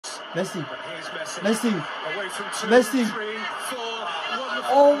Messi. Messi. Messi. Away from two, Messi. 3, 4.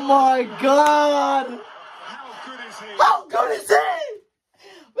 Oh my God. How good is he? How good is he?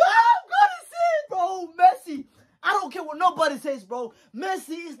 How good is he, bro? Messi. I don't care what nobody says, bro.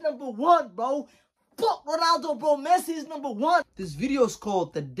 Messi is #1, bro. Fuck Ronaldo, bro. Messi is #1. This video is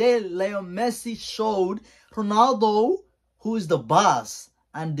called The Day Lionel Messi Showed Ronaldo Who is the Boss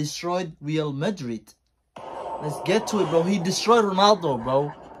and Destroyed Real Madrid. Let's get to it, bro. He destroyed Ronaldo,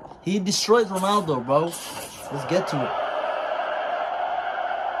 bro. He destroyed Ronaldo, bro. Let's get to it.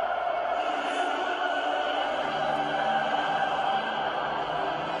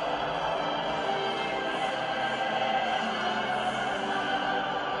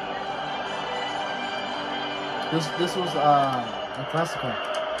 This was a classical.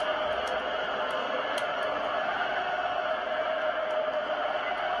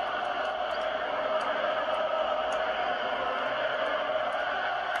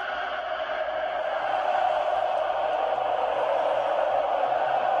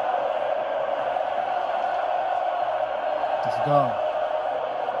 Let's go.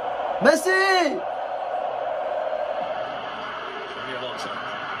 Messi!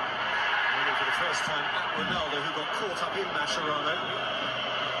 For the first time at Ronaldo, who got caught up in Mascherano.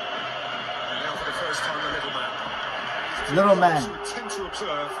 And now for the first time, the little man. Little man. We tend to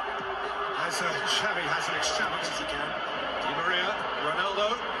observe as Xavi has an extravagance as he can. Di Maria, Ronaldo.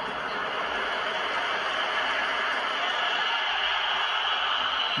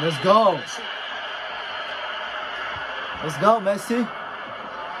 Let's go. Let's go, Messi.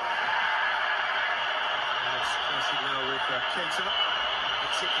 Messi now with Keita.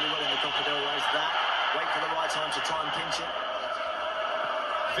 Particularly well in the Crocodile race that. Wait for the right time to try and pinch it.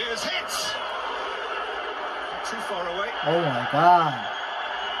 Villa's hits. Not too far away. Oh my God.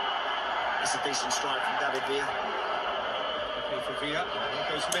 It's a decent strike from David Villa. Looking for Villa. Here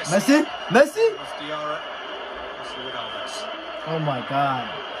goes Messi. Messi? Messi? Off Diarra. Messi with Alves. Oh my God.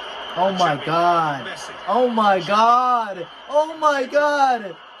 Oh my God. Messi. Oh my God. Oh my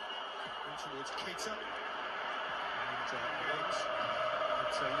God. Towards Keita.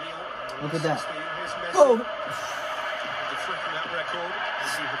 Look at that. Oh.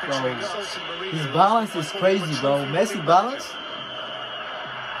 Bro, his balance is crazy, bro. Messi balance.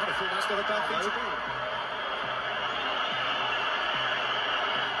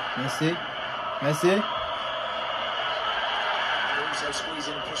 Messi. Messi. Also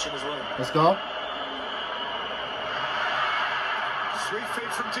squeezing and pushing as well. Let's go. Sweet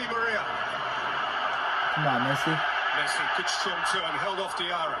feet from Di Maria. Come on, Messi. Messi, good strong turn, held off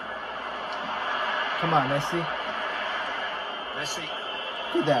Diarra. Come on, Messi. Messi.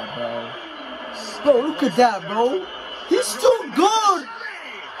 Look at that, bro. Bro, look at that, bro. He's too good.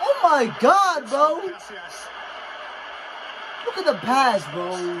 Oh my God, bro. Look at the pass,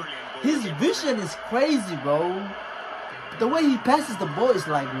 bro. His vision is crazy, bro. The way he passes the ball is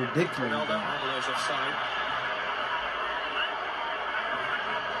like ridiculous, bro. Offside.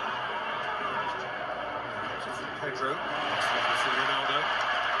 Pedro. Ronaldo.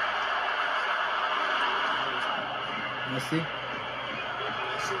 Messi.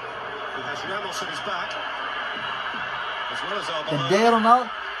 Who has Ramos at his back. As well as The day Ronaldo,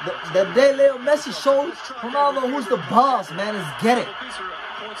 the day Leo Messi showed Ronaldo who's the boss, man. Let's get it. These are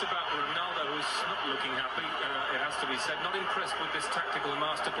points about Ronaldo who's not looking happy. It has to be said. Not impressed with this tactical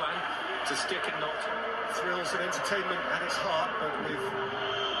master plan. To stick and not. Thrills and entertainment at its heart, but with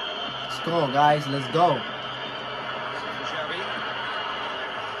Let's go, guys. Let's go. Xavi.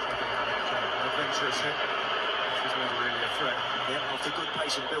 Adventurous hit. Which was never really a threat. Yeah, after good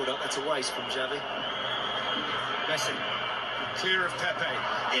patient build-up, that's a waste from Xavi. Messi. Clear of Pepe.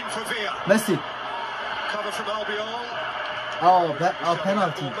 In for Villa. Messi. Cover from Albiol. Oh, Xavi,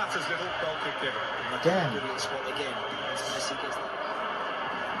 penalty. that ball matters little. Goal kick given. Damn. Good little spot again. As Messi gets that.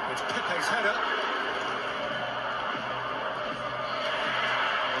 It's Pepe's header.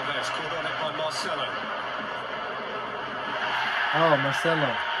 Alves caught on it by Marcelo. Oh,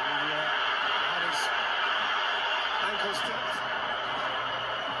 Marcelo. Had his ankle strapped.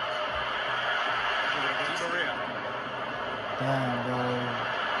 Di Maria. Damn, bro.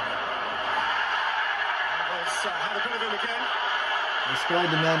 Alves had a bit of him again. Let's go,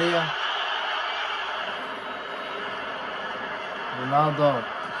 Di Maria. Ronaldo.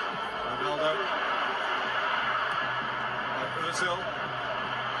 Ronaldo. Brazil.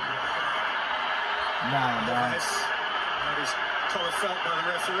 Nah, bro. That is collar felt by the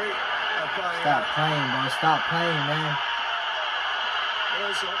referee. Stop playing, bro. Stop playing, man.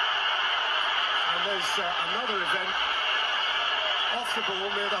 Ozil. And there's another event off the ball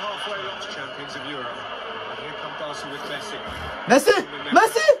near the halfway line. Champions of Europe. And here come Barca with Messi. Messi!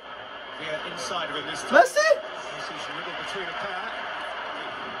 Messi! of him this time. Messi? Messi's middle between a pair.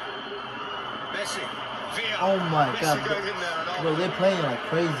 Messi. Villa. Oh my Messi God. going in there. And Bro, they're playing like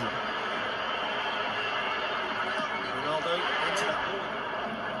crazy. Ronaldo into that ball.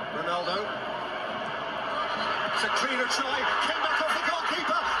 Ronaldo. It's a cleaner try. Came back off the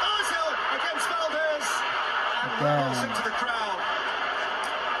goalkeeper. Ozil against Valdez. And Ramos into the crowd.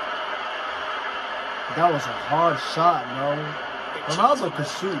 That was a hard shot, bro. Ronaldo can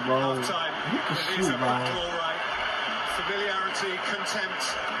shoot, bro. He can shoot, bro. Familiarity, contempt,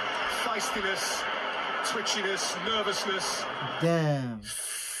 feistiness, twitchiness, nervousness. Damn.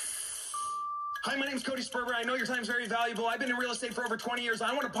 Hi, my name's Cody Sperber. I know your time's very valuable. I've been in real estate for over 20 years.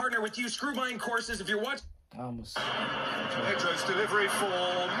 I want to partner with you. Screw buying courses. If you're watching... Almost. Pedro's delivery for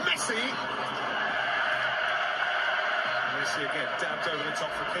Messi. Messi again, dabbed over the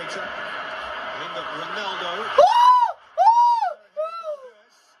top for Keita. In the Ronaldo.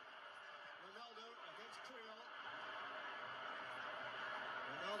 Ronaldo against Creole.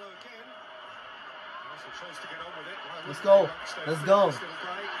 Ronaldo again. Also chose to get on with it. Let's go. Let's go.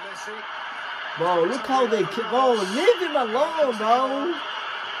 Messi. Bro, look how they kick. Bro, leave him alone, bro. And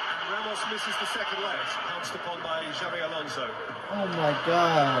Ramos misses the second leg. Pounced upon by Xabi Alonso. Oh my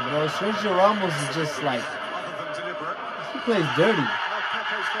God, bro. Sergio Ramos is just like, Other than deliberate. he plays dirty.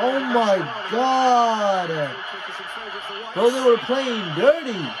 Oh my God. Bro, they were playing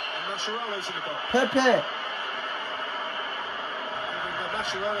dirty. Mascherano's in the box. Pepe.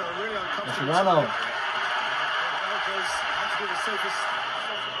 Mascherano are really uncomfortable. Mascherano. Alvarez had to be the safest.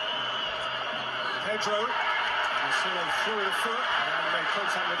 Pedro. Marcelo threw the foot and made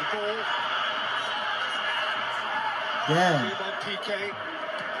contact with the ball. Damn. By Piqué.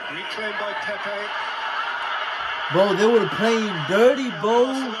 Reclaimed by Pepe. Bro, they were playing dirty,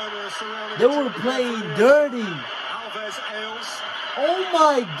 bro. They were playing dirty. Alvarez Ailes. Oh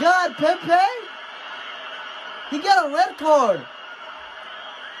my God, Pepe. He got a red card.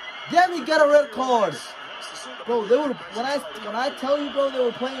 Damn, he got a red card. Bro, they were when I tell you, bro, they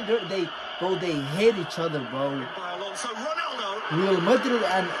were playing dirty. They hate each other, bro. By Alonso. Ronaldo. Real Madrid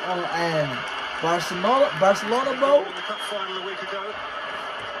and Barcelona, bro. In the cup final a week ago.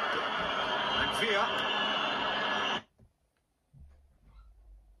 And Villa.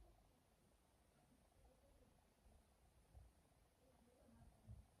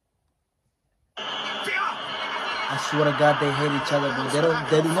 I swear to God, they hate each other, bro.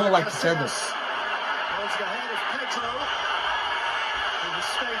 They do not like each other. Onto the head of Pedro. Who has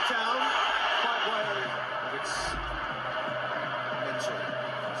stayed down quite well. It's mental.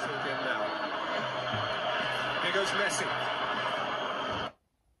 So again now. Here goes Messi.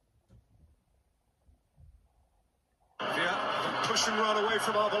 Villa, push and run away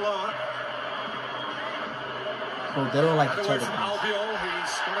from Arbeloa. Bro, they don't like And each away other. from Albiol.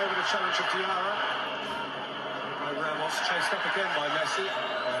 He's gone over the challenge of Diarra. Ramos chased up again by Messi.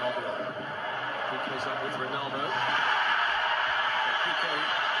 Piqué's up with Ronaldo. Piqué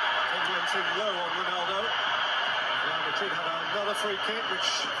implementing low on Ronaldo. Real Madrid have another free kick which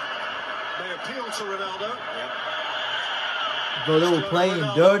may appeal to Ronaldo. Bro, they were playing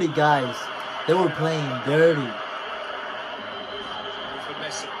dirty, guys. They were playing dirty. For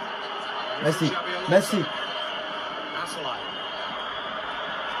Messi. Messi. Afellay.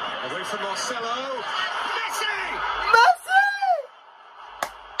 Away from Marcelo. Messi!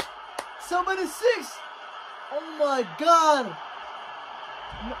 76. Oh my God.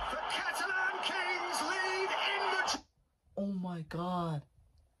 The Catalan Kings lead in the... Oh my God.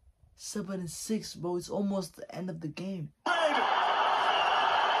 7-6, bro. It's almost the end of the game. And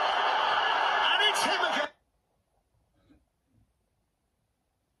it's him again.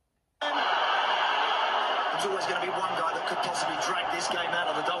 There's always going to be one guy that could possibly drag this game out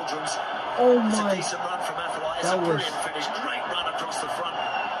of the doldrums. Oh It's a my. decent run from Afellay. It's That a was- brilliant finish. Great run across the front.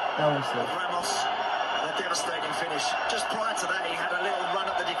 That was it. Ramos, a devastating finish. Just prior to that, he had a little run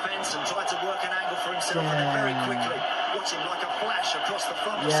at the defence and tried to work an angle for himself, and then very quickly, watching like a flash across the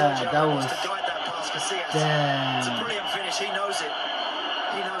front. Yeah, Sergio that Ramos was- to guide that past Casillas. Damn. It's a brilliant finish. He knows it.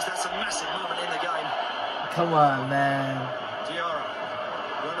 He knows that's a massive moment in the game. Come on, man. Diarra.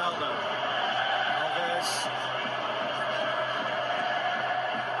 Ronaldo. Alvarez.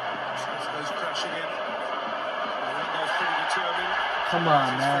 Goes crashing in. Ronaldo's pretty determined. Come on,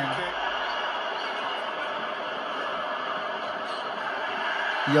 man.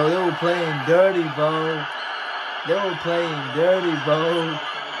 Yo, they were playing dirty, bro. They were playing dirty, bro.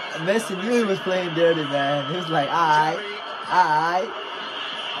 Messi knew he was playing dirty, man. He was like, alright.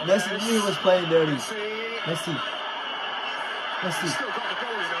 Messi knew he was playing dirty. Messi. Still got the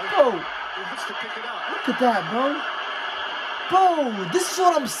ball, you know. Bro, He wants to pick it up. look at that, bro. Bro, this is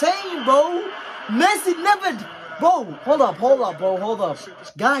what I'm saying, bro. Messi never... Bro, hold up, bro, hold up.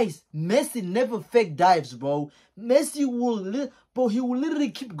 Guys, Messi never fake dives, bro. Messi will... Bro, he will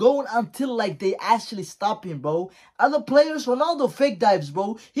literally keep going until, like, they actually stop him, bro. Other players, Ronaldo fake dives,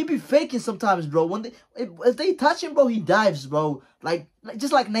 bro. He be faking sometimes, bro. When they, if they touch him, bro, he dives, bro. Like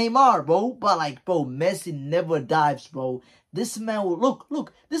just like Neymar, bro. But, like, bro, Messi never dives, bro. This man will...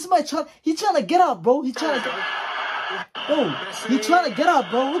 Look. This man, he's trying to get up, bro. He's trying to get... Bro, he's trying to get up,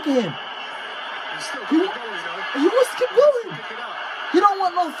 bro. Look at him. He wants to keep going. He don't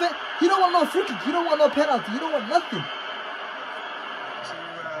want no he don't want no free kick. He don't want no penalty. He don't want nothing.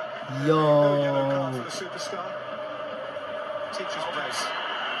 Yo.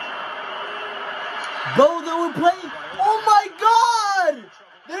 Bro, they were playing. Oh my God.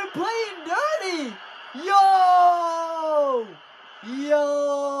 They're playing dirty.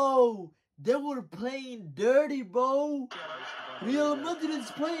 Yo. They were playing dirty, bro. Real Madrid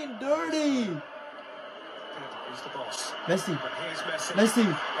is playing dirty. Messi.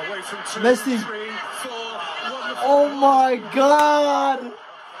 Oh my God.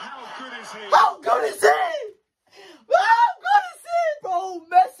 How good is he? Bro?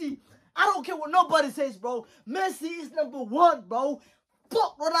 Messi. I don't care what nobody says, bro. Messi is #1, bro.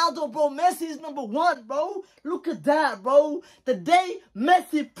 Fuck Ronaldo, bro. Messi is #1, bro. Look at that, bro. The day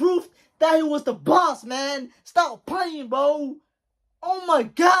Messi proved that he was the boss, man. Stop playing, bro. Oh my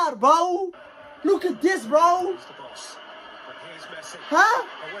God, bro. Look at this, bro. Huh?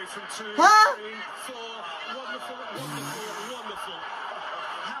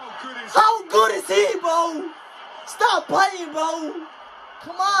 How good is he, bro? Stop playing, bro.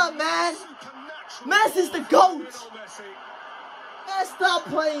 Come on, man. Messi's the GOAT. Man, stop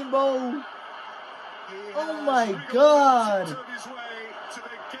playing, bro. Oh my God.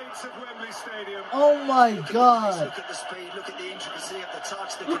 Oh my God. Look at the speed, look at the intricacy of the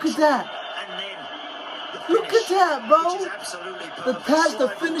touch. Look at that. Look at that, bro. The touch, the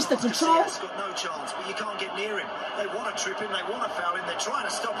finish, the control. He's got no chance, but you can't get near him. They want to trip him, they want to foul him, they're trying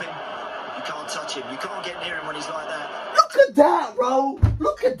to stop him. You can't touch him, you can't get near him when he's like that. Look at that, bro.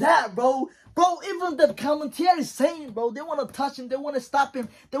 Look at that, bro. Bro, even the commentary is saying, bro, they want to touch him, they want to stop him,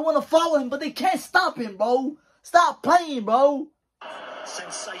 they want to follow him, but they can't stop him, bro. Stop playing, bro.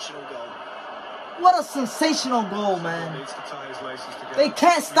 Sensational goal. What a sensational goal, man. They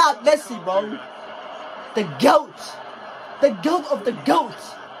can't stop Messi, bro. The GOAT. The GOAT of the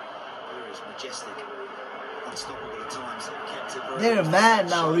GOATs. Majestic. Unstoppable at times. Kept it very They're mad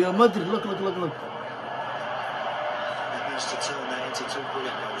now, Real Madrid. Look. They managed to turn that into 2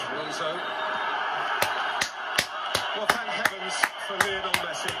 brilliant goals. Well, thank heavens for Lionel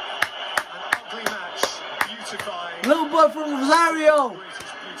Messi. An ugly match, beautified. Little boy from Rosario.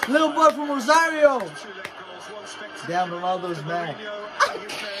 Little boy from Rosario. 2 late goals, 1 spectacular. Damn, Ronaldo's mad. And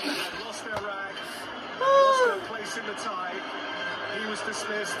his men had lost their rag, lost their place in the tie. He was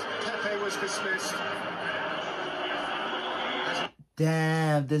dismissed. Pepe was dismissed.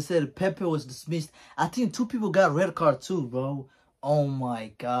 Damn, they said Pepe was dismissed. I think 2 people got red card too, bro. Oh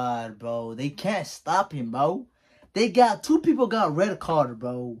my God, bro. They can't stop him, bro. They got 2 people got red card,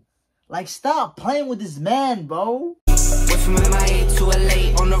 bro. Like, stop playing with this man, bro. Went from MIA to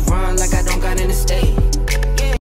LA on the run like I don't got in the state.